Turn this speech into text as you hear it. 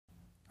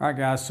All right,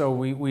 guys, so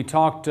we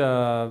talked,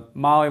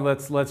 Molly,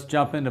 let's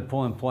jump into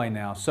pull and play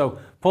now. So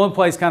pull and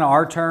play is kind of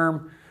our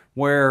term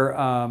where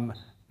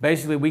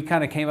basically we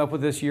kind of came up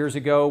with this years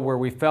ago where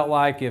we felt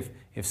like if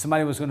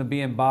somebody was going to be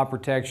in bob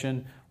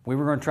protection, we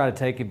were going to try to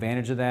take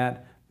advantage of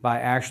that by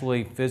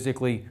actually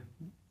physically,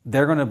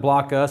 they're going to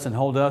block us and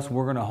hold us,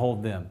 we're going to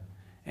hold them.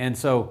 And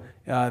so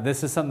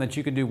this is something that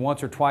you can do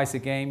once or twice a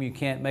game. You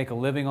can't make a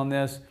living on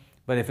this,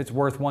 but if it's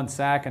worth one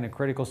sack in a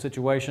critical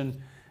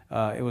situation,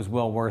 it was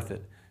well worth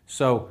it.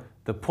 So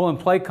the pull and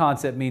play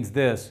concept means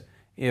this: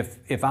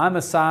 if I'm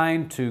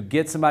assigned to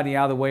get somebody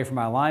out of the way from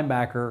my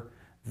linebacker,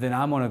 then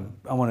I'm going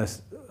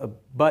to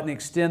button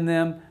extend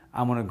them,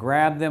 I'm going to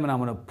grab them, and I'm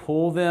going to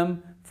pull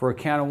them for a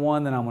count of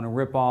one, then I'm going to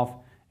rip off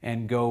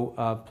and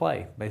go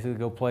play, basically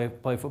go play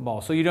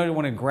football. So you don't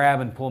want to grab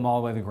and pull them all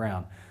the way to the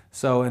ground.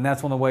 So, and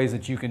that's one of the ways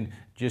that you can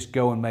just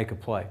go and make a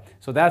play.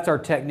 So that's our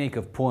technique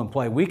of pull and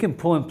play. We can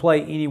pull and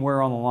play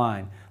anywhere on the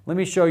line. Let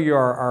me show you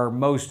our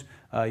most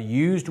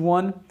used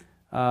one.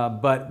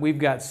 But we've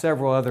got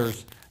several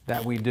others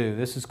that we do.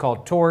 This is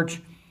called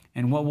torch,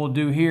 and what we'll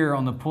do here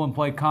on the pull and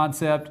play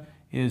concept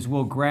is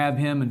we'll grab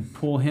him and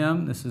pull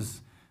him. This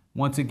is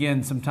once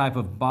again some type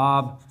of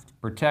bob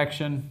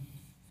protection.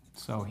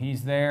 So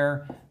he's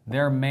there,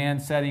 they're man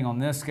setting on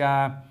this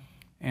guy,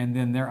 and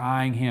then they're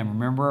eyeing him.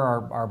 Remember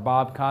our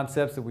bob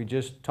concepts that we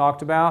just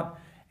talked about?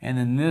 And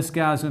then this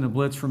guy's going to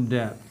blitz from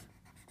depth.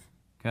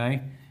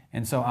 Okay?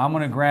 And so I'm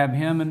going to grab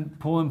him and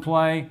pull and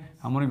play.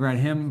 I'm going to grab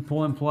him and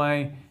pull and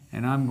play.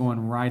 And I'm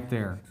going right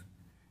there.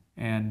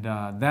 And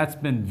that's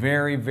been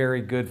very,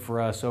 very good for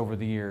us over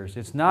the years.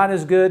 It's not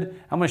as good,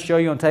 I'm going to show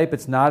you on tape,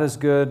 it's not as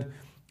good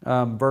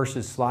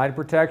versus slide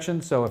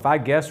protection. So if I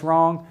guess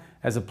wrong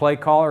as a play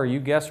caller, or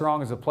you guess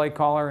wrong as a play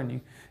caller,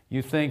 and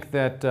you think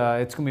that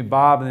it's going to be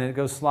bob and then it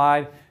goes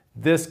slide,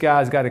 this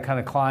guy's got to kind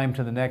of climb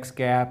to the next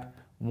gap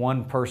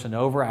one person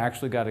over. I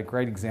actually got a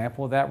great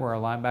example of that where a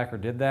linebacker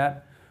did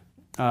that.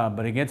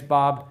 But against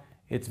bob,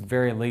 it's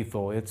very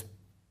lethal. It's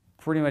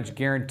pretty much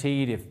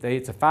guaranteed. If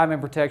it's a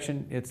 5-man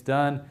protection, it's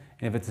done.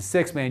 And if it's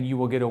a 6-man, you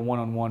will get a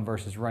one-on-one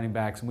versus running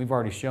backs. And we've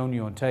already shown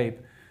you on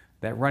tape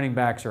that running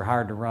backs are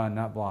hired to run,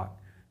 not block.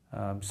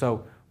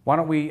 So why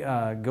don't we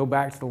go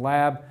back to the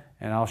lab,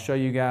 and I'll show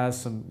you guys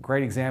some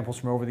great examples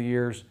from over the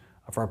years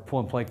of our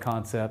pull and play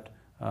concept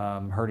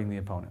hurting the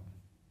opponent.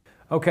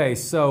 Okay,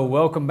 so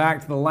welcome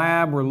back to the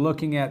lab. We're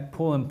looking at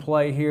pull and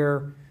play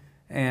here.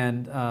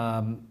 And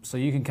so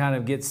you can kind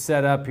of get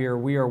set up here.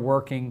 We are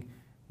working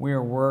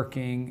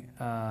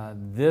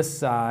this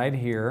side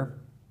here.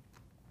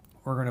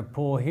 We're going to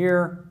pull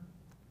here.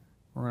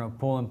 We're going to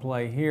pull and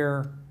play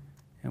here.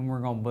 And we're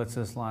going to blitz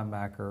this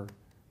linebacker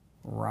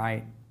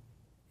right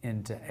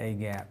into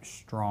A-gap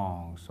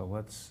strong. So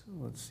let's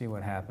see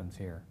what happens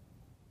here.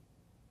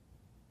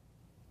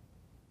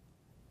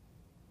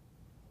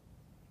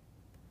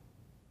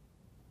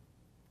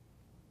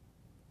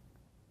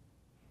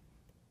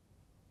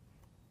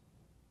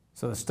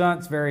 So the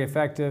stunt's very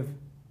effective.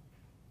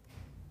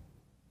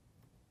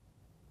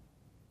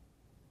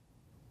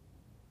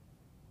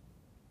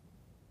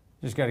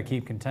 Just got to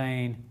keep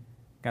contained,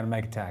 got to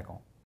make a tackle.